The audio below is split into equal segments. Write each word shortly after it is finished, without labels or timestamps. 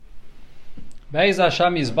Be'ez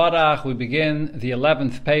Hashem Yisbarach, we begin the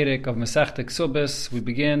 11th Perek of Masechta Kesubos. We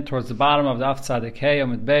begin towards the bottom of the Daf Tzadik Hey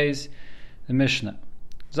Amud Beis, the Mishnah.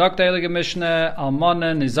 Zok the Heilige Mishnah,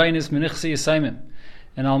 Almana Nizaynis Menichsi Yisaimim.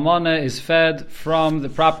 An Almana is fed from the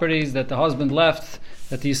properties that the husband left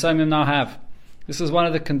that the Yisaimim now have. This is one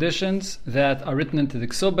of the conditions that are written into the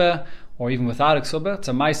Kesubah, or even without a Kesubah. It's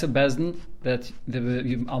a Maisa Bezdin that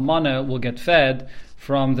the Almana will get fed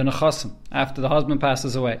from the Nechasim after the husband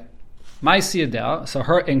passes away. So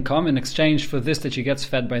her income in exchange for this that she gets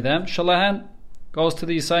fed by them, shalahan, goes to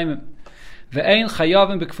the Yisaimim. Ve'ein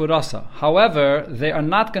chayavim b'kfurasa. However, they are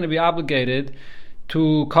not going to be obligated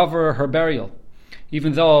to cover her burial,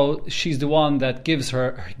 even though she's the one that gives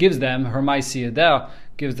them her ma'asiyadeh,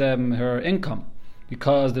 gives them her income,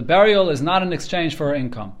 because the burial is not in exchange for her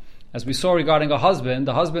income. As we saw regarding a husband,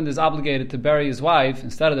 the husband is obligated to bury his wife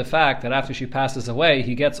instead of the fact that after she passes away,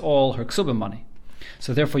 he gets all her ksubah money.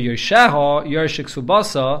 So therefore, Yersheha, Yershik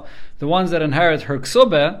Subasa, the ones that inherit her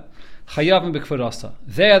ksubah, Chayavim b'kfurasa.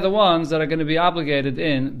 They are the ones that are going to be obligated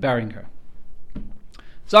in burying her.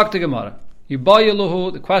 Zok the Gemara.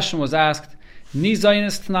 Yibayiluhu, the question was asked,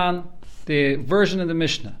 Nizaynis Tnan, the version of the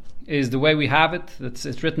Mishnah is the way we have it.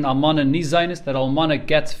 It's written Almana Nizaynis, that Almana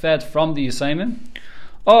gets fed from the Yisaimim.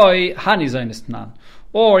 Oi Hanizaynis Tnan.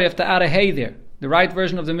 Or you have to add a hey there. The right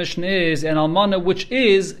version of the Mishnah is an Almana which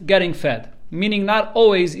is getting fed. Meaning not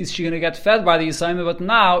always is she going to get fed by the Yisaimim, but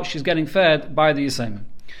now she's getting fed by the Yisaimim.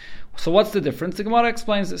 So what's the difference? The Gemara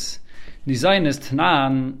explains this. Nizaynis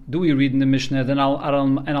Tnan, do we read in the Mishnah that an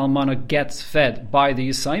Almana gets fed by the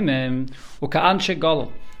Yisaimim? Uka'anshe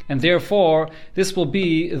Galil. And therefore, this will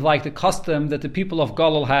be like the custom that the people of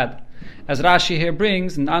Galil had. As Rashi here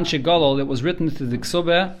brings, in Anshe Galil, it was written to the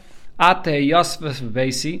Kesubah, Ate Yasvef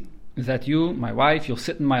Beisi, that you, my wife, you'll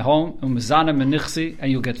sit in my home, and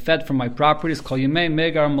you'll get fed from my properties,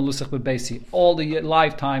 all the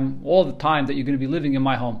lifetime, all the time that you're going to be living in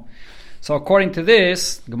my home. So according to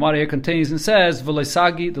this, Gemara here continues and says,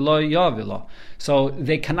 so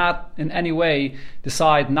they cannot in any way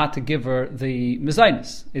decide not to give her the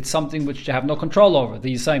mezainis. It's something which they have no control over,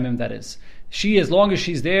 the Yisaimim that is. She, as long as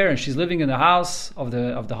she's there and she's living in the house of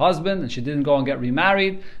the husband and she didn't go and get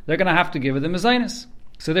remarried, they're going to have to give her the mezainis.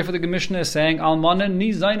 So therefore the Mishnah is saying, Almana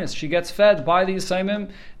ni zainis, she gets fed by the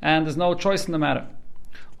Yisaimim and there's no choice in the matter.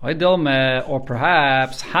 Or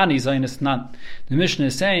perhaps, Hani zainis nan. The Mishnah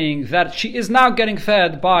is saying that she is now getting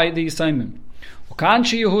fed by the Yisaimim.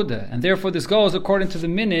 And therefore this goes according to the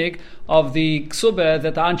minig of the Kesubah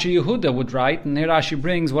that the Anshe Yehuda would write. And here Rashi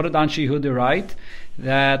brings, what did Anshe Yehuda write?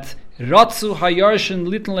 That Ratzu hayarshin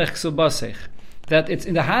litn lech ksubasech. That it's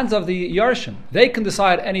in the hands of the Yarshim. They can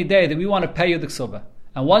decide any day that we want to pay you the Kesubah.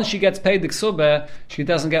 And once she gets paid the Kesubah, she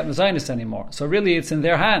doesn't get mezainis anymore. So really it's in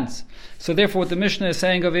their hands. So therefore what the Mishnah is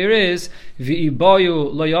saying over here is,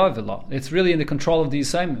 V'ibayu lo yavila. It's really in the control of the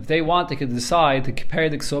Yisaimim. If they want, they can decide to pay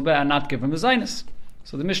the Kesubah and not give her mezainis.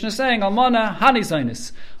 So the Mishnah is saying, Almana hani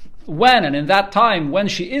zainis. When, and in that time, when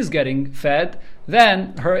she is getting fed,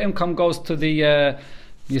 then her income goes to the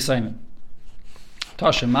Yisaimim.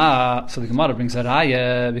 Tashema, so the Gemara brings a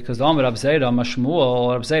raya because the Omer Rab Zera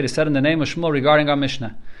Mashmuel, Rab Zera said in the name of Shmuel regarding our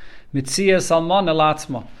Mishnah, Mitzia Salman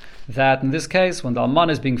Elatzma, that in this case, when the Alman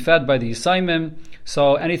is being fed by the Yisaimim,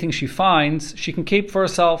 so anything she finds, she can keep for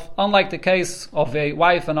herself. Unlike the case of a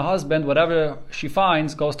wife and a husband, whatever she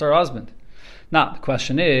finds goes to her husband. Now, the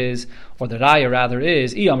question is, or the raya rather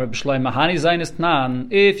is, if you're going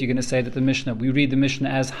to say that the Mishnah, we read the Mishnah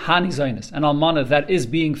as Hani Zainis, an Almana that is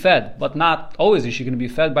being fed, but not always is she going to be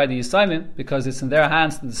fed by the Yisaimim, because it's in their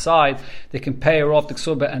hands to decide they can pay her off the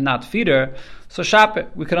Kesubah and not feed her. So Shapir,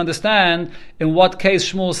 we can understand in what case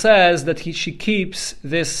Shmuel says that she keeps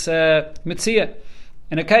this Mitziyah.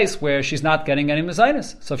 In a case where she's not getting any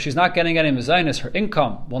mezainis. So if she's not getting any mezainis, her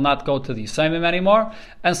income will not go to the Yisaimim anymore,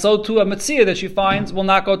 and so too a mitzvah that she finds will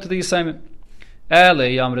not go to the Yisaimim. But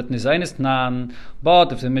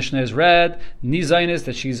if the Mishnah is read, nizainis,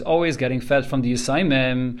 that she's always getting fed from the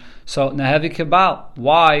Yisaimim, so nahevi kebal,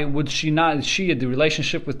 why would she not, the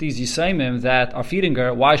relationship with these Yisaimim that are feeding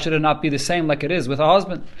her, why should it not be the same like it is with a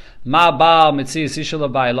husband? Ma baal mitzvah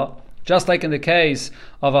sishala baila. Just like in the case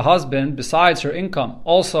of a husband, besides her income,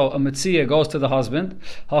 also a mitzvah goes to the husband.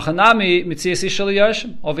 Over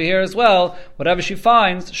here as well, whatever she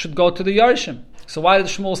finds should go to the Yarshim. So why did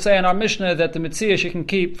Shmuel say in our Mishnah that the mitzvah she can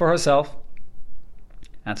keep for herself?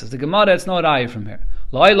 Answers the Gemara, it's no raya from here.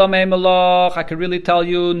 I can really tell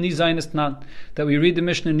you, that we read the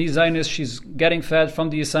Mishnah, Nizainis, she's getting fed from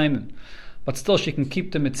the Yisaimim. But still she can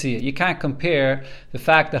keep the mitzvah. You can't compare the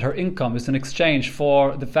fact that her income is in exchange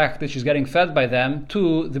for the fact that she's getting fed by them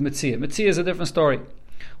to the mitzvah. Mitzvah is a different story.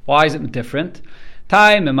 Why is it different?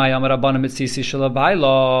 Why is it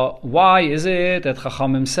that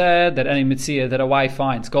Chachamim said that any mitzvah that a wife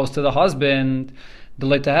finds goes to the husband,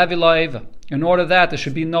 in order that there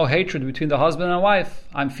should be no hatred between the husband and wife?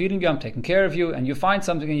 I'm feeding you, I'm taking care of you, and you find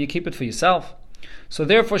something and you keep it for yourself. So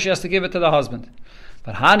therefore she has to give it to the husband.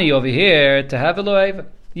 But Hani over here,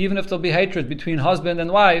 even if there'll be hatred between husband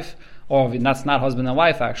and wife, or that's not husband and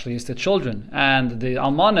wife actually, it's the children. And the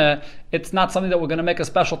almana, it's not something that we're going to make a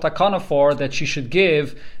special takana for, that she should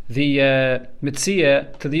give the mitzvah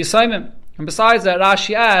to the Yisayimim. And besides that,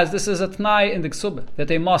 Rashi adds, this is a t'nai in the Kesubos, that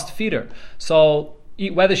they must feed her. So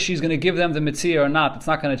whether she's going to give them the mitzvah or not, it's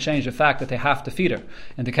not going to change the fact that they have to feed her.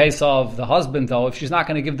 In the case of the husband, though, if she's not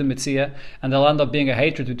going to give the mitzvah, and there'll end up being a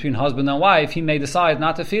hatred between husband and wife, he may decide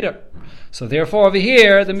not to feed her. So therefore over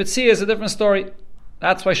here, the mitzvah is a different story.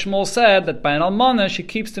 That's why Shmuel said that by an almana, she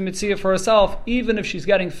keeps the mitzvah for herself, even if she's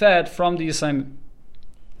getting fed from the Yisayim.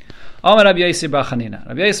 Rabbi Yosef bar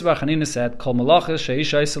Chanina said, Kol malachas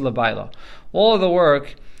she'isha isa lebayla. All of the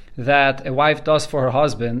work that a wife does for her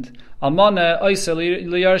husband, almana isa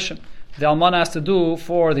liyarshim. The almana has to do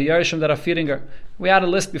for the yarshim that are feeding her. We had a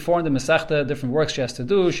list before in the Masechta, different works she has to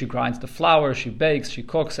do. She grinds the flour, she bakes, she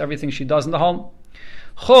cooks, everything she does in the home.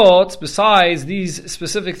 Chutz, besides these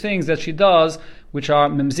specific things that she does, which are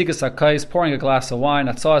memzigas hakais, pouring a glass of wine,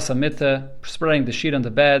 atzas amita, spreading the sheet on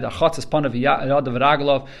the bed, achatzas panav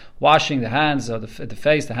raglov, washing the hands, or the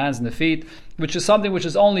face, the hands and the feet, which is something which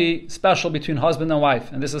is only special between husband and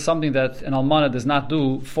wife, and this is something that an almana does not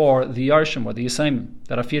do for the yarshim or the yisayim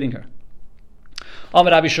that are feeding her.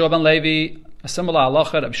 Amar Rabbi Shua ben Levi, a similar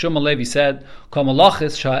halacha, Rabbi Shua ben Levi said,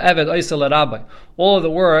 all of the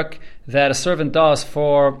work that a servant does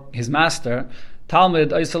for his master, Talmud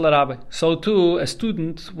Aisel Rabbi, so too a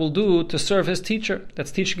student will do to serve his teacher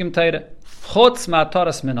that's teaching him Torah. Chutz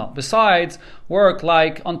ma'ataras minal. Besides work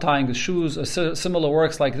like untying his shoes, or similar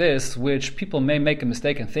works like this, which people may make a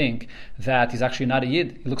mistake and think that he's actually not a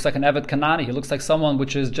Yid. He looks like an Eved Kanani. He looks like someone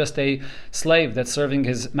which is just a slave that's serving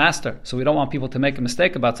his master. So we don't want people to make a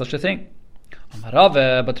mistake about such a thing. But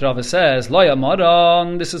Rava says, Lo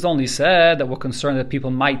yamaron, this is only said that we're concerned that people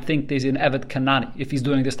might think there's an Evet Kanani if he's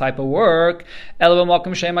doing this type of work. Only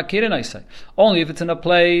if it's in a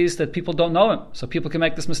place that people don't know him, so people can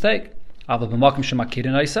make this mistake.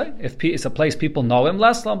 If it's a place people know him,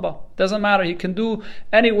 less lamba. Doesn't matter, he can do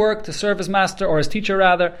any work to serve his master or his teacher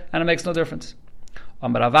rather, and it makes no difference.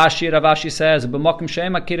 Ravashi says,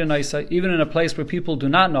 even in a place where people do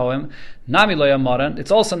not know him,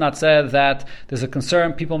 it's also not said that there's a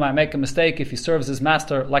concern people might make a mistake if he serves his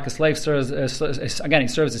master like a slave serves, again, he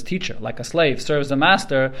serves his teacher, like a slave serves the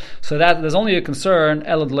master, so that there's only a concern,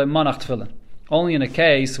 only in a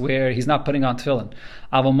case where he's not putting on tefillin.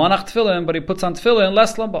 But he puts on tefillin,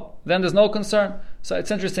 less lamba. Then there's no concern. So it's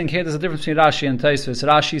interesting here, there's a difference between Rashi and Tosfos.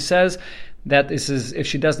 Rashi says that this is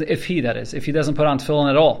if he doesn't put on tefillin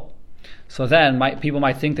at all. So then people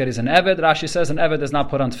might think that he's an Eved. Rashi says an Eved does not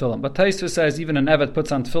put on tefillin. But Tosfos says even an Eved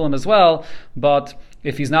puts on tefillin as well, but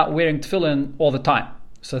if he's not wearing tefillin all the time.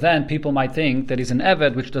 So then people might think that he's an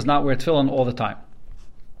Eved which does not wear tefillin all the time.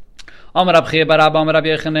 A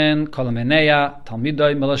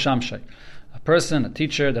person, a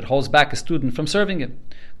teacher that holds back a student from serving him.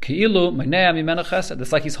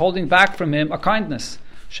 It's like he's holding back from him a kindness.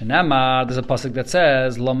 There's a pasuk that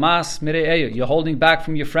says, Lamas mire'eyu, you're holding back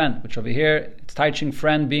from your friend, which over here, it's teaching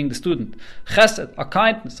friend being the student. Chesed, a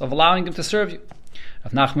kindness of allowing him to serve you.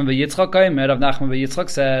 Rav Nachman Yitzchak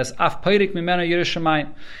says, Af peirik mimenu yiras shamayim.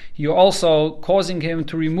 You're also causing him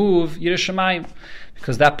to remove yiras shamayim.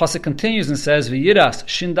 Because that pasuk continues and says, "V'yiras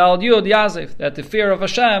shindal yud yazif," that the fear of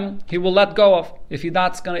Hashem he will let go of if he's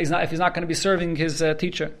not going to be serving his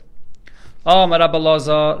teacher. Rabbi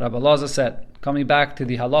Loza said, coming back to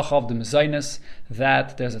the halacha of the mezainis,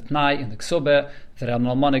 that there's a t'nai in the Kesubos that an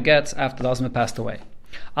almana gets after the husband passed away.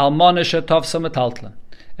 Almana shetovsa metaltlen,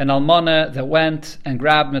 an almana that went and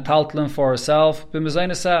grabbed metaltlen for herself,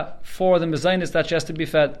 b'mezainis for the mezainis that she has to be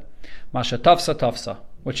fed. Masha tofsa,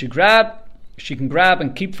 what she can grab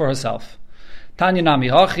and keep for herself. Tanya Nami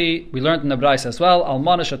Hachi, we learned in the Brais as well,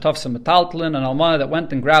 Almana Shatafsa Metaltalin, an Almana that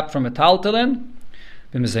went and grabbed from Metaltalin,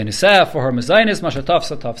 B'mezainiseh, for her Mezainis,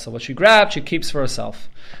 Mashatafsa Tafsa. What she grabbed, she keeps for herself.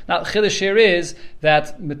 Now, Chiddush here is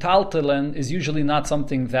that Metaltalin is usually not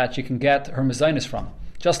something that you can get her Mezainis from.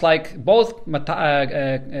 Just like both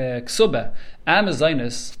Kesubos and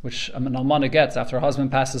Mezainis, which an almana gets after her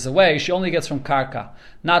husband passes away, she only gets from karka,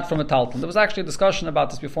 not from a talton. There was actually a discussion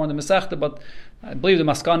about this before in the Masechta, but I believe the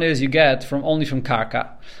maskan is you get only from karka.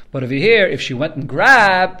 But over here, if she went and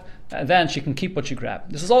grabbed, then she can keep what she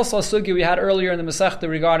grabbed. This is also a sugya we had earlier in the Masechta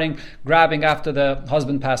regarding grabbing after the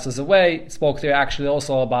husband passes away. It spoke there actually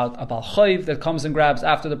also about a Bal Chayv that comes and grabs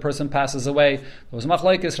after the person passes away. There was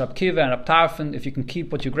Machlekes, Rab Kiva and Rab Tarfon, if you can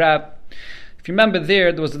keep what you grab. If you remember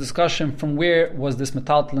there was a discussion from where was this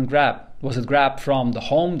metaltalin grab. Was it grabbed from the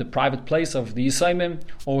home, the private place of the Yisayimim,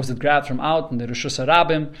 or was it grabbed from out in the Rishus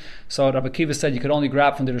HaRabim? So Rabbi Kiva said you could only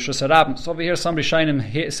grab from the Rishus HaRabim. So over here some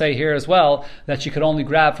Rishonim say here as well that you could only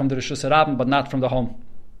grab from the Rishus HaRabim but not from the home.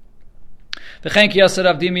 Rav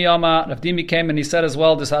Dimi came and he said as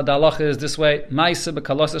well, this halacha is this way.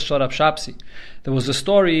 There was a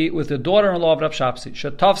story with the daughter-in-law of Rav Shapsi.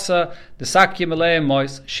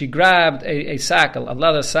 She grabbed a sack, a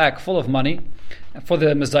leather sack full of money for the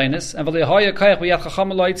mezainis, and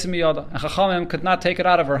Chachamim could not take it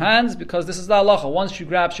out of her hands because this is the halacha. Once she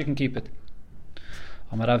grabs, she can keep it.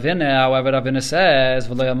 However, Ravina says,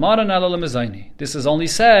 this is only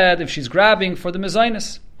said if she's grabbing for the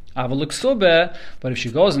mezainis. But if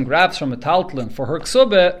she goes and grabs from a taltlin for her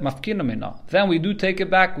ksube, mafkina mina, then we do take it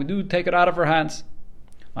back, we do take it out of her hands.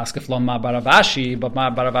 But Ma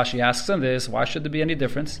Baravashi asks on this, why should there be any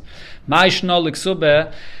difference? What's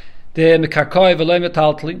the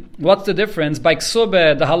difference? By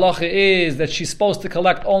ksube, the halacha is that she's supposed to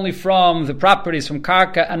collect only from the properties, from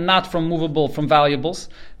karka, and not from movable, from valuables.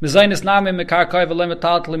 Mezainis nami mekarkoi v'lo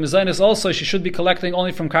metaltli. Mezainis also, she should be collecting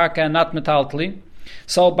only from karka and not metaltli.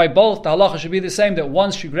 So by both, the halacha should be the same, that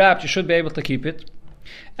once you grab, you should be able to keep it.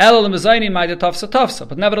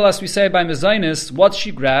 But nevertheless, we say by mezainis, what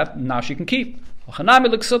she grabbed, now she can keep.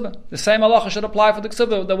 The same halacha should apply for the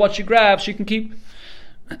ksubah, that what she grabbed, she can keep.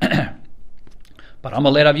 But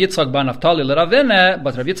Amalei Rav Yitzchak bar Naftali leRavina,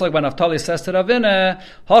 but Rav Yitzchak bar Naftali says to Ravina,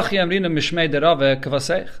 Hachi amrina mishmei de Rava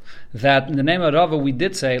kavasech, that in the name of Rava we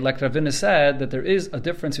did say, like Ravina said, that there is a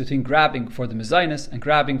difference between grabbing for the mezainis and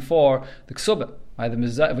grabbing for the ksubah.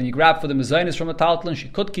 When you grab for the mezainis from a taltlin, she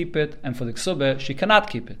could keep it, and for the ksubah, she cannot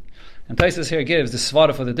keep it. And Taisus here gives the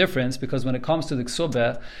svara for the difference, because when it comes to the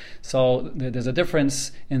ksubah, so there's a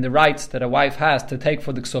difference in the rights that a wife has to take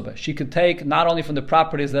for the ksubah. She could take not only from the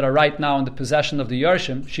properties that are right now in the possession of the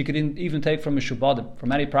Yershim, she could even take from Mishubadim,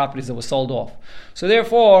 from any properties that were sold off. So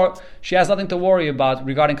therefore, she has nothing to worry about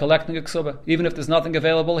regarding collecting a ksubah. Even if there's nothing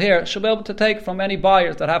available here, she'll be able to take from any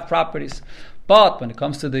buyers that have properties. But when it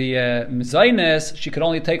comes to the mezainis, she could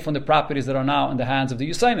only take from the properties that are now in the hands of the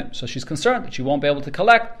Yusayimim. So she's concerned that she won't be able to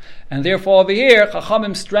collect. And therefore over here,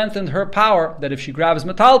 Chachamim strengthened her power that if she grabs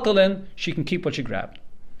metaltalin, she can keep what she grabbed.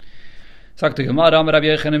 Sagt the Gemara, Rabbi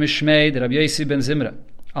Yochanan Mishmei, Rabbi Yosi ben Zimra.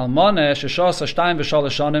 Almane, Sheshas Hashtayim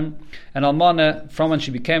v'Shaloshanim, and Almane, from when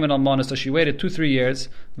she became an Almane, so she waited 2-3 years,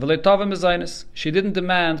 V'leitava mezainis. She didn't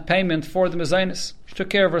demand payment for the mezainis. She took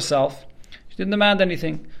care of herself. She didn't demand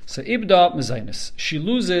anything. So ibda mezainis. She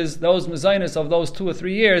loses those mezainis of those 2 or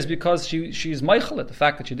 3 years because she's meichelet, the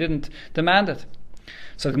fact that she didn't demand it.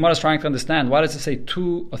 So the Gemara is trying to understand, why does it say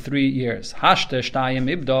 2 or 3 years? Hashte shtayim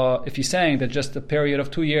ibda, if he's saying that just a period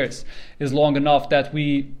of 2 years is long enough that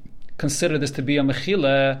we consider this to be a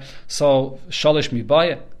mechila, so shalish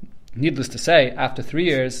mibaya. Needless to say, after 3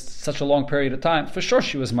 years, such a long period of time, for sure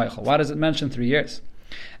she was meichel. Why does it mention 3 years?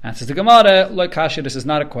 Answers the Gemara, like Kasha, this is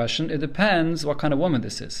not a question. It depends what kind of woman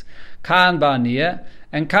this is. Kan ba'aniyah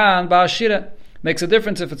and kan ba'ashira. Makes a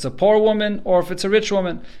difference if it's a poor woman or if it's a rich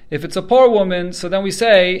woman. If it's a poor woman, so then we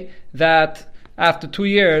say that after 2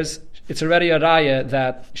 years, it's already a raya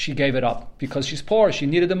that she gave it up. Because she's poor, she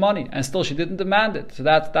needed the money, and still she didn't demand it. So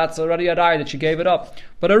that's already a raya that she gave it up.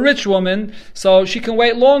 But a rich woman, so she can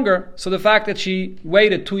wait longer. So the fact that she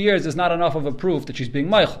waited 2 years is not enough of a proof that she's being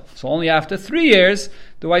meichel. So only after 3 years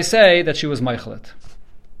do I say that she was meichelet.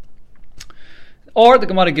 Or the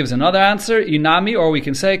Gemara gives another answer, inami, or we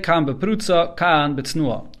can say kan beprutza, kan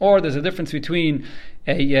betznua. Or there's a difference between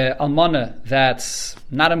a almana that's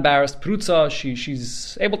not embarrassed, prutza,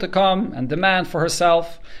 she's able to come and demand for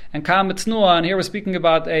herself, and kan betznua, and here we're speaking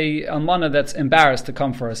about a almana that's embarrassed to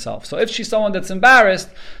come for herself. So if she's someone that's embarrassed,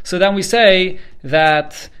 so then we say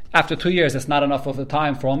that after 2 years, that's not enough of the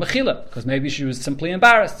time for a mechila, because maybe she was simply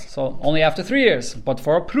embarrassed. So only after 3 years. But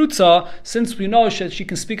for a prutza, since we know she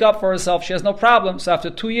can speak up for herself, she has no problem. So after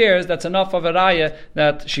 2 years, that's enough of a raya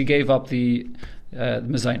that she gave up the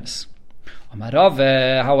mezainis.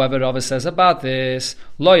 However, Rava says about this,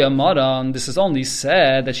 lo yamaran, this is only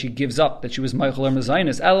said that she gives up, that she was meichel or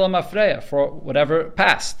mezainis, ela mafreya, for whatever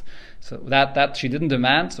passed. So that she didn't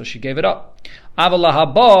demand, so she gave it up.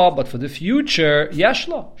 But for the future,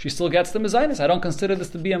 yeshla, she still gets the mezainis. I don't consider this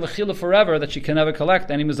to be a mechila forever, that she can never collect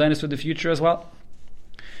any mezainis for the future as well.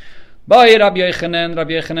 Rabbi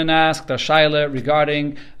Yochanan asked a shaila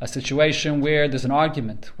regarding a situation where there's an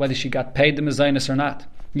argument whether she got paid the mezainis or not.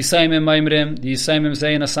 The Yisayimim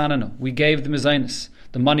zayin asananu. We gave the mezainis,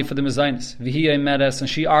 the money for the mezainis. V'hiya medes, and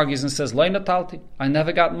she argues and says, Lo natalti, I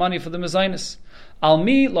never got money for the mezainis.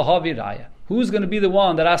 Almi lahavi raya. Who's going to be the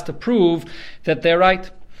one that has to prove that they're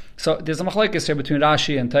right? So there's a machlekes here between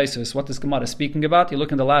Rashi and Tosfos. What this Gemara is speaking about? You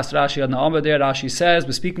look in the last Rashi on the Amud there. Rashi says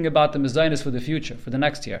we're speaking about the mezainis for the future, for the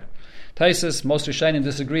next year. Tosfos, most Rishonim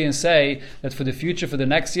disagree and say that for the future, for the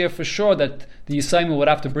next year, for sure that the Yisayim would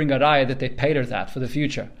have to bring a raya that they paid her that for the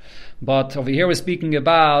future. But over here we're speaking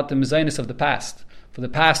about the mezainis of the past, for the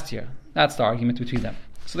past year. That's the argument between them.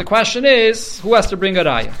 So the question is, who has to bring a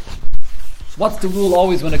raya? What's the rule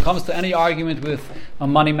always when it comes to any argument with a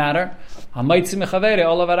money matter? If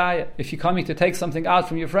you're coming to take something out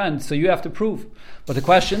from your friend, so you have to prove. But the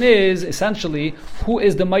question is, essentially, who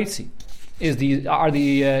is the maitzi? Are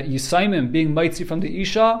the Yisayimim being maitzi from the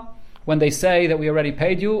Isha when they say that we already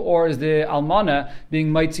paid you, or is the Almana being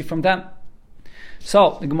maitzi from them?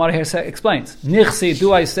 So the Gemara here explains, Nichsi,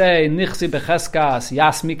 do I say Nichsi becheskas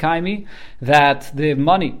yasmi kaimi, that the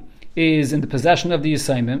money is in the possession of the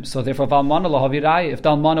Yisayimim, so therefore Valmana lahavirai, if the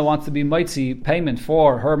Almana wants to be maitzi payment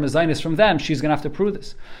for her mezainis from them, she's going to have to prove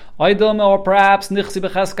this. Or perhaps Nichsi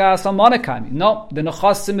becheskas almana kaimi. No, the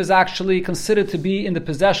Nechasim is actually considered to be in the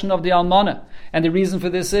possession of the Almana. And the reason for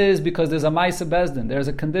this is because there's a Maisa Bezdin. There's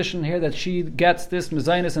a condition here that she gets this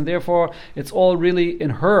mezainis, and therefore it's all really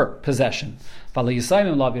in her possession. So therefore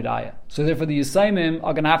the Yisayimim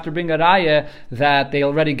are going to have to bring a raya that they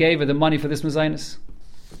already gave her the money for this mezainis.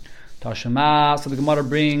 Tashema, so the Gemara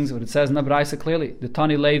brings what it says in the Braisa clearly. The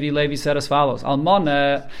Tani Levi said as follows: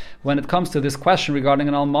 Almana, when it comes to this question regarding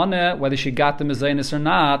an Almana, whether she got the mezainis or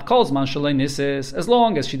not, calls man shalei nisis, as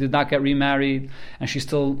long as she did not get remarried and she's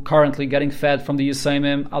still currently getting fed from the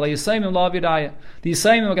Yisayimim, ala Yisayimim la vidaya. The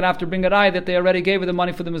Yisayimim are going to have to bring a raya that they already gave her the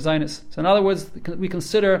money for the mezainis. So in other words, we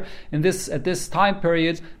consider at this time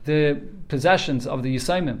period the possessions of the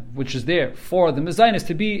Yisayimim, which is there for the mezainis,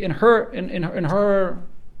 to be in her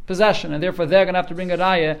possession, and therefore they're going to have to bring a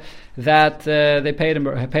raya that they paid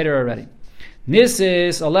her already.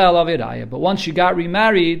 Nisis aleh alav. But once she got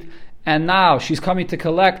remarried and now she's coming to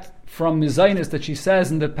collect from mezainis that she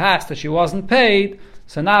says in the past that she wasn't paid,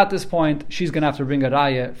 so now at this point she's going to have to bring a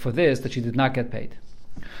raya for this that she did not get paid.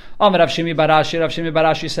 Rav Shimi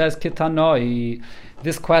Barashi says kitanoi.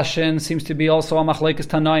 This question seems to be also a machlekes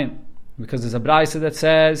tanoim, because there's a braisa that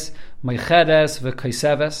says meicheres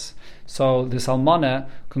v'kaiseves. So this almana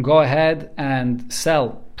can go ahead and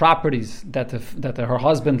sell properties that her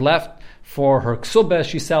husband left for her ksubah.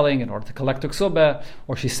 She's selling in order to collect her ksubah,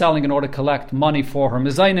 or she's selling in order to collect money for her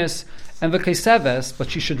mezainis. And v'kaiseves, but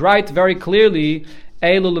she should write very clearly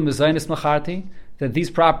eilu lemezainis macharti, that these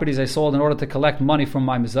properties I sold in order to collect money from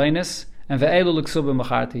my mezainis, and ve'eilu l'ksubah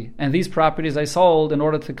macharti, and these properties I sold in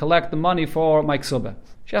order to collect the money for my ksubah.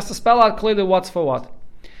 She has to spell out clearly what's for what.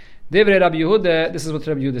 Divrei Rabbi Yehuda, this is what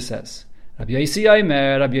Rabbi Yehuda says. Rabbi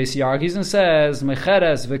Yosi argues and says,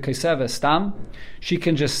 Mecheres v'kaiseves stam. She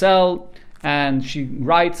can just sell, and she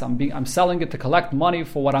writes, I'm selling it to collect money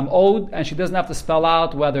for what I'm owed, and she doesn't have to spell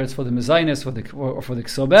out whether it's for the mezainis or for the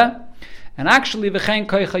ksubah. And actually, v'chein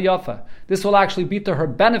koicha yafa. This will actually be to her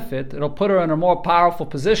benefit. It'll put her in a more powerful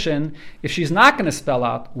position if she's not going to spell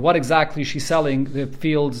out what exactly she's selling the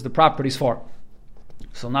fields, the properties for.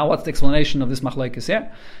 So now what's the explanation of this machlekes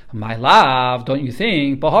here? My love, don't you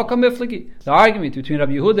think? The argument between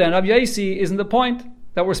Rabbi Yehuda and Rabbi Yosi isn't the point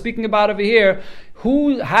that we're speaking about over here.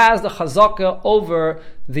 Who has the chazaka over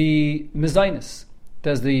the mezainis?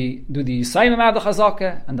 Do the Yisayimim have the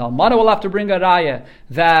chazaka, and the almana will have to bring a raya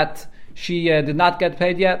that she did not get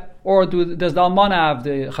paid yet? Or does the almana have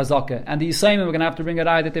the chazaka, and the Yisayimim are going to have to bring a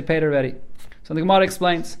raya that they paid already? So the Gemara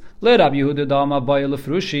explains, Le Rabbi Yehuda dama baya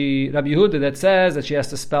lefrushi. Rabbi Yehuda that says that she has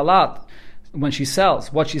to spell out when she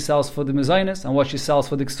sells what she sells for the mezainis and what she sells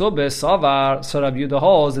for the ksubis. Savar. So Rabbi Yehuda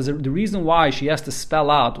holds the reason why she has to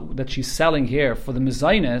spell out that she's selling here for the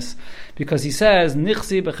mezainis, because he says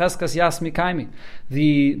nichsi becheskas yasmi kaimi.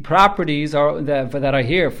 The properties that are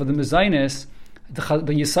here for the mezainis, the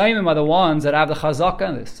Yisayimim are the ones that have the chazaka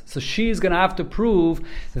in this. So she's going to have to prove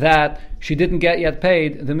that she didn't get yet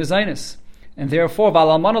paid the mezainis. And therefore,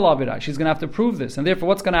 she's going to have to prove this. And therefore,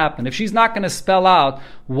 what's going to happen? If she's not going to spell out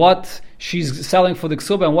what she's selling for the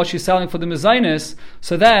ksubah and what she's selling for the mezainis,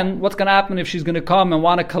 so then what's going to happen if she's going to come and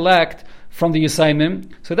want to collect from the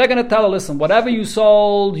Yisayimim? So they're going to tell her, listen, whatever you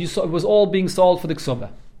sold, it was all being sold for the ksubah.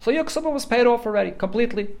 So your ksuba was paid off already,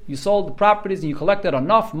 completely. You sold the properties and you collected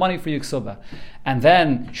enough money for your ksuba. And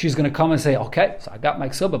then she's going to come and say, okay, so I got my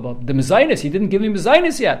ksuba, but the mezainis, you didn't give me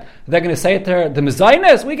mezainis yet. They're going to say to her, the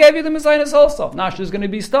mezainis, we gave you the mezainis also. Now she's going to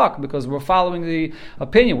be stuck because we're following the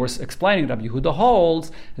opinion. We're explaining Rabbi Yehuda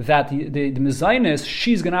holds that the mezainis,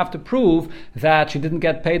 she's going to have to prove that she didn't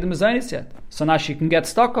get paid the mezainis yet. So now she can get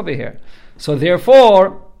stuck over here. So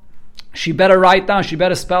therefore, she better write down, she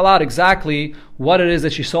better spell out exactly what it is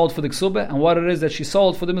that she sold for the ksuba and what it is that she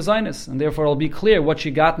sold for the mezainis. And therefore it'll be clear what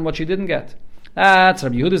she got and what she didn't get. That's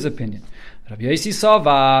Rabbi Yehuda's opinion. Rabbi Yosi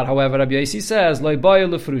Savar, however, Rabbi Yosi says, Lo boya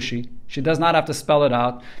lefrushi. She does not have to spell it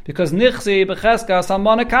out because nichsi becheskas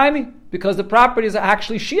almana kaimi. Because the properties are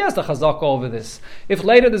actually, she has the chazaka over this. If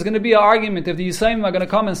later there's going to be an argument, if the Yisayim are going to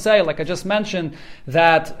come and say, like I just mentioned,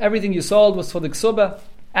 that everything you sold was for the ksuba,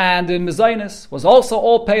 and the mezainis was also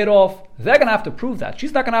all paid off, they're going to have to prove that.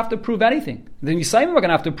 She's not going to have to prove anything. The Yisayim are going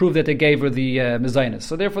to have to prove that they gave her the mezainis.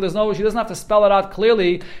 So therefore, she doesn't have to spell it out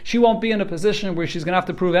clearly. She won't be in a position where she's going to have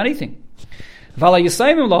to prove anything. Vala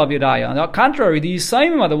Yisayim lo aviraya. On the contrary, the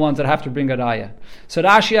Yisayim are the ones that have to bring a raya. So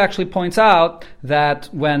Rashi actually points out that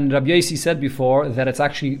when Rabbi Yosi said before that it's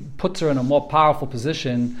actually puts her in a more powerful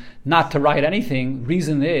position not to write anything,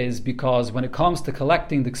 reason is because when it comes to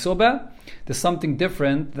collecting the ksuba, there's something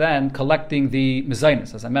different than collecting the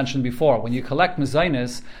mezainis. As I mentioned before, when you collect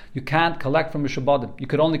mezainis, you can't collect from mishabadim. You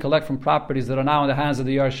could only collect from properties that are now in the hands of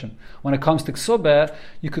the yarshim. When it comes to ksuba,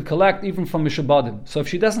 you could collect even from mishabadim. So if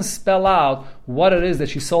she doesn't spell out what it is that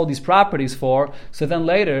she sold these properties for, so then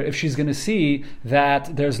later, if she's going to see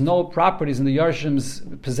that there's no properties in the yarshim's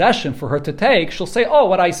possession for her to take, she'll say, oh,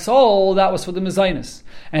 what I sold, that was for the mezainis.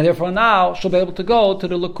 And therefore now she'll be able to go to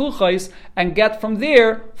the lekuchais and get from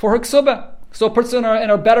there for her ksuba. So it puts her in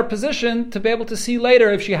a better position to be able to see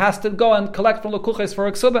later if she has to go and collect from lekuchais for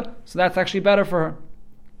her ksuba. So that's actually better for her.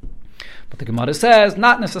 But the Gemara says,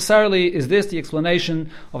 not necessarily is this the explanation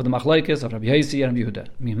of the machlokes of Rabbi Yosi and Rabbi Yehuda.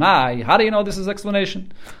 Mimai, how do you know this is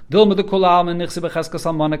explanation? Really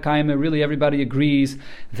everybody agrees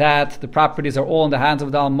that the properties are all in the hands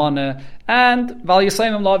of the almana, and the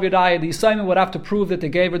Yisayim would have to prove that they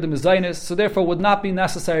gave her the mezainis, so therefore it would not be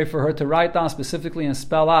necessary for her to write down specifically and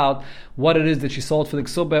spell out what it is that she sold for the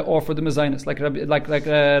ksuba or for the mezainis, like Rabbi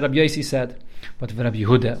Yosi said. But for Rabbi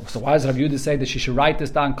Yehuda, so why does Rabbi Yehuda say that she should write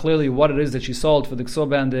this down clearly, what it is that she sold for the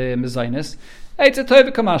ksuba and the mezainis?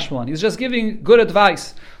 He's just giving good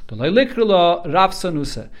advice.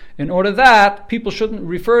 In order that people shouldn't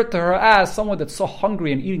refer to her as someone that's so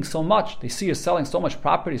hungry and eating so much. They see her selling so much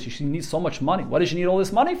property, so she needs so much money. What does she need all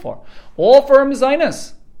this money for? All for her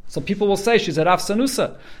mezainis. So people will say she's a Rav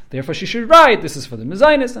Sanusa. Therefore she should write, this is for the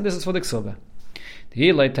mezainis and this is for the ksuba. If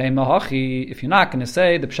you're not going to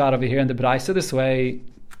say the pshat over here in the Braisa this way,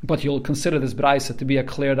 but you'll consider this Braisa to be a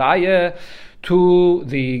clear raya to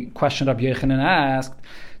the question Rabbi Yechanan asked.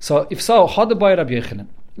 So if so, Chodaboy Rabbi Yechanan.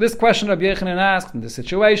 This question Rabbi Yechanan asked in this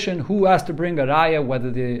situation, who has to bring a raya, whether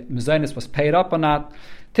the mezainis was paid up or not?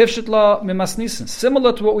 Tifshitla mimasnisin.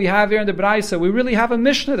 Similar to what we have here in the Braisa, we really have a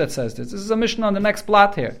Mishnah that says this. This is a Mishnah on the next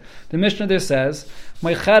plot here. The Mishnah there says,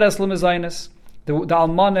 Meicheres lemezainis. The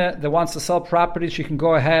almana that wants to sell properties, she can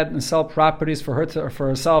go ahead and sell properties for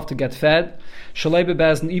herself to get fed. Shalei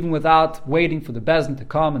bebezdin, even without waiting for the bezdin to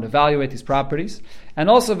come and evaluate these properties. And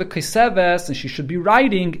also the kesubos, and she should be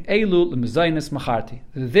writing Eilu lemezainis macharti.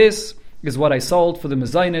 This is what I sold for the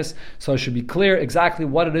mezainis, so it should be clear exactly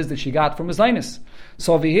what it is that she got from mezainis.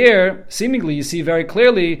 So over here, seemingly you see very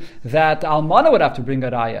clearly that the almana would have to bring a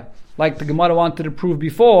raya, like the Gemara wanted to prove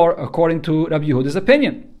before, according to Rabbi Yehuda's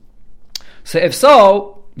opinion. So if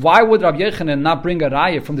so, why would Rabbi Yechanan not bring a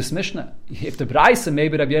raya from this Mishnah? If the Braisa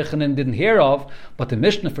maybe Rabbi Yechanan didn't hear of, but the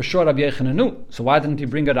Mishnah for sure Rabbi Yechanan knew. So why didn't he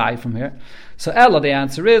bring a raya from here? So Ella, the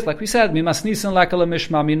answer is, like we said, we can't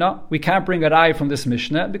bring a raya from this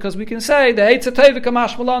Mishnah because we can say the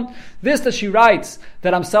this that she writes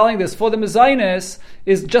that I'm selling this for the mezainis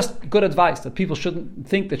is just good advice, that people shouldn't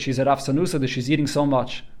think that she's a Rav Sanusa, that she's eating so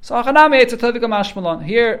much. So here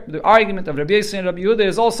the argument of Rabbi Yossi and Rabbi Yehuda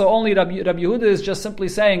is also only Rabbi Yehuda is just simply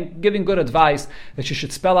saying, giving good advice that she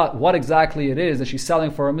should spell out what exactly it is that she's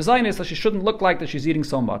selling for her mezainis, so she shouldn't look like that she's eating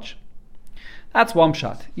so much. That's one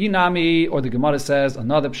pshat. Inami, or the Gemara says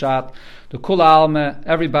another pshat. The kula alme,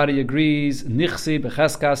 everybody agrees. Nichsi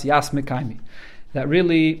becheskas yasmekaimi. That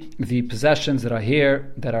really the possessions that are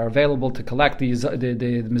here, that are available to collect the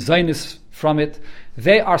mezainis from it,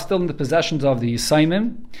 they are still in the possessions of the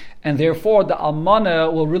Yisayimim, and therefore the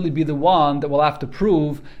almana will really be the one that will have to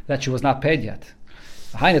prove that she was not paid yet.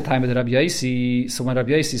 Behind the time of the Rabbi Yosi, so when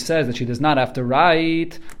Rabbi Yosi says that she does not have to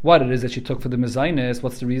write what it is that she took for the mezainis,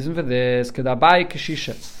 what's the reason for this? Kedabai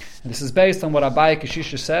Keshisha. And this is based on what Abai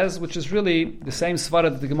Keshisha says, which is really the same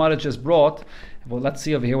svara that the Gemara just brought. Well, let's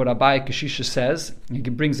see over here what Abai Keshisha says. He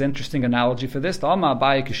brings an interesting analogy for this. Alma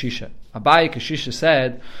Abai Keshisha. Abai Keshisha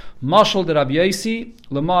said, Mashal de Rabbi Yosi,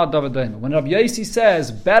 Lama Davidayim. When Rabbi Yosi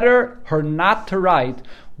says, better her not to write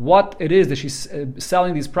what it is that she's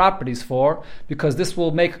selling these properties for, because this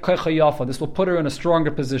will make koicha yafa, this will put her in a stronger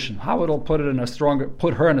position. How it'll put her in a stronger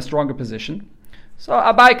position? So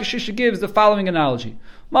Abai Keshisha gives the following analogy.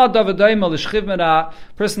 Ma Davidayim l'shchiv mera,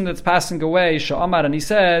 person that's passing away, sha'amar, and he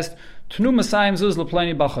says, Tnu masayim zuz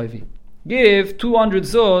l'pleni b'chayvi. Give 200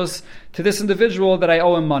 zuz to this individual that I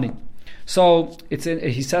owe him money. So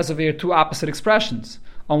he says over here two opposite expressions.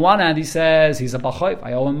 On one hand, he says he's a b'chayv,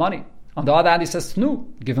 I owe him money. On the other hand, he says, "No,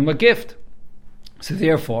 give him a gift." So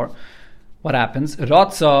therefore, what happens? If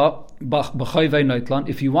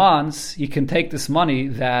he wants, he can take this money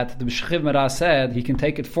that the B'shchiv Merah said he can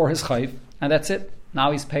take it for his chayv, and that's it.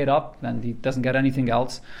 Now he's paid up, and he doesn't get anything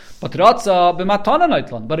else. But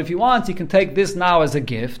if he wants, he can take this now as a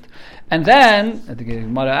gift, and then the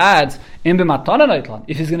Gemara adds, if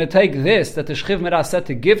he's going to take this that the Shchiv Merah said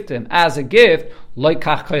to give him as a gift,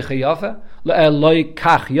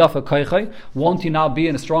 won't he now be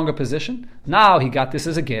in a stronger position? Now he got this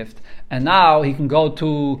as a gift, and now he can go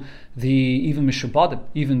to the even mishubadim,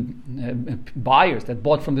 even buyers that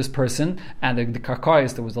bought from this person, and the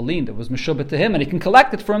karkayas, there was a lien that was mishubat to him, and he can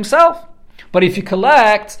collect it for himself. But if he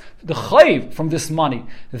collects the chayv from this money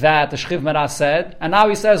that the Shchiv Merah said, and now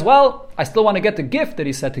he says, well, I still want to get the gift that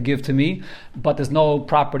he said to give to me, but there's no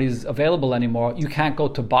properties available anymore, you can't go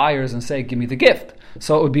to buyers and say, give me the gift.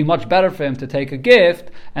 So it would be much better for him to take a gift,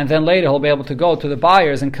 and then later he'll be able to go to the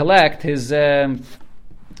buyers and collect his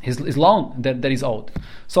loan that he's owed.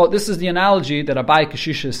 So this is the analogy that Abai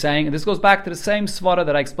Keshisha is saying, and this goes back to the same svara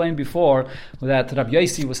that I explained before, that Rabbi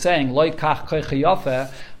Yosi was saying, Loi kach koicha yafe.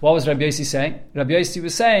 What was Rabbi Yosi saying? Rabbi Yosi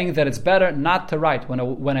was saying that it's better not to write. When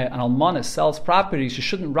an almana sells property, she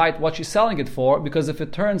shouldn't write what she's selling it for, because if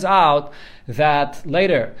it turns out that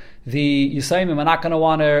later the Yisayimim are not going to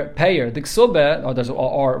want to pay her the ksubeh,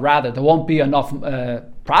 or rather there won't be enough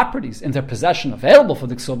properties in their possession available for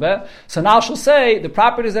the ksubeh, so now she'll say, the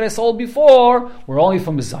properties that I sold before were only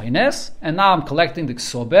from Zaynes, and now I'm collecting the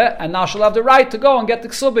ksubeh, and now she'll have the right to go and get the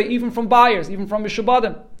ksubeh even from buyers, even from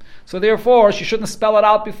mishubadim. So therefore, she shouldn't spell it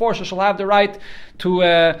out before, so she'll have the right to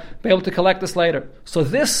be able to collect this later. So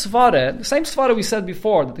this svara, the same svara we said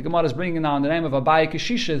before, that the Gemara is bringing now in the name of Abai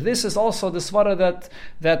Keshisha, this is also the svara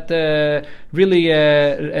that really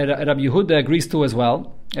Rabbi Yehuda agrees to as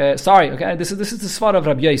well. This is the svara of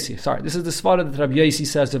Rabbi Yosi. This is the svara that Rabbi Yosi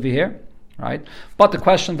says over here. Right? But the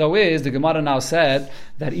question though is, the Gemara now said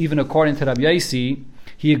that even according to Rabbi Yosi,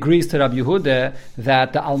 he agrees to Rabbi Yehuda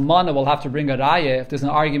that the almana will have to bring a raya if there's an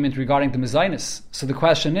argument regarding the mezainis. So the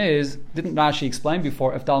question is, didn't Rashi explain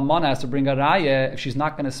before, if the almana has to bring a raya, if she's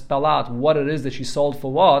not going to spell out what it is that she sold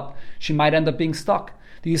for what, she might end up being stuck.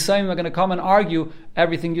 The Yisayim are going to come and argue,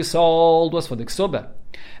 everything you sold was for the ksubah.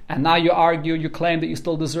 And now you claim that you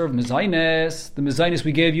still deserve mezainis, the mezainis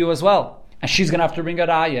we gave you as well. And she's going to have to bring a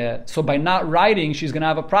raya. So by not writing, she's going to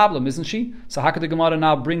have a problem, isn't she? So how could the Gemara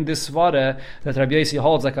now bring this svara that Rabbi Yosi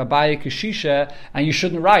holds like Abai Keshisha, and you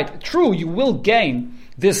shouldn't write? True, you will gain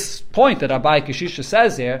this point that Abai Keshisha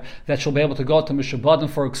says here, that she'll be able to go to Mishabadim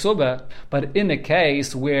for Ksubah, but in a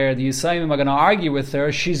case where the Yisayim are going to argue with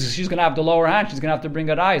her, she's going to have the lower hand, she's going to have to bring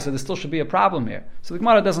a raya, so there still should be a problem here. So the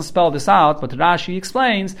Gemara doesn't spell this out, but Rashi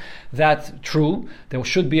explains that, true, there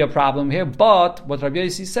should be a problem here, but what Rabbi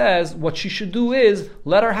Yosi says, what she should do is,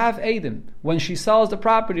 let her have Eidim. When she sells the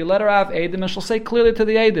property, let her have Eidim, and she'll say clearly to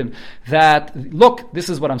the Eidim that, look, this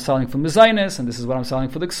is what I'm selling for Mezainis, and this is what I'm selling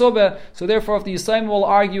for the Ksubah, so therefore if the Yisayim will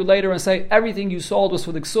argue later and say, everything you sold was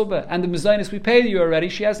for the Ksubah, and the Mezainis we paid you already,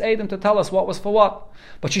 she has Eidim to tell us what was for what.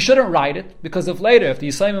 But she shouldn't write it, because if later, if the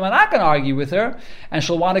Yisayim are not going to argue with her, and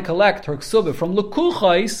she'll want to collect her Ksubah from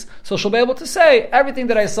Lekuchais, so she'll be able to say, everything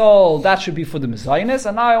that I sold, that should be for the Mezainis,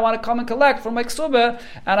 and now I want to come and collect from my Ksubah,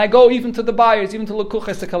 and I go even to the buyers, even to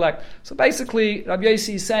Lekuchais to collect. So basically, Rabbi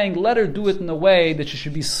Yosi is saying, let her do it in a way that she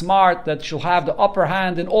should be smart, that she'll have the upper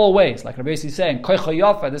hand in all ways. Like Rabbi Yosi is saying, Koicha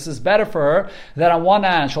Yafa, this is better for her, that on one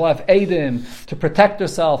hand, she'll have Eidim to protect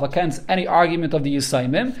herself against any argument of the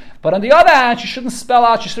Yisayimim, but on the other hand, she shouldn't spell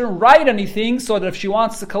out, she shouldn't write anything, so that if she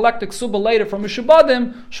wants to collect the Ksubah later from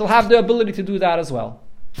Mishubadim, she'll have the ability to do that as well.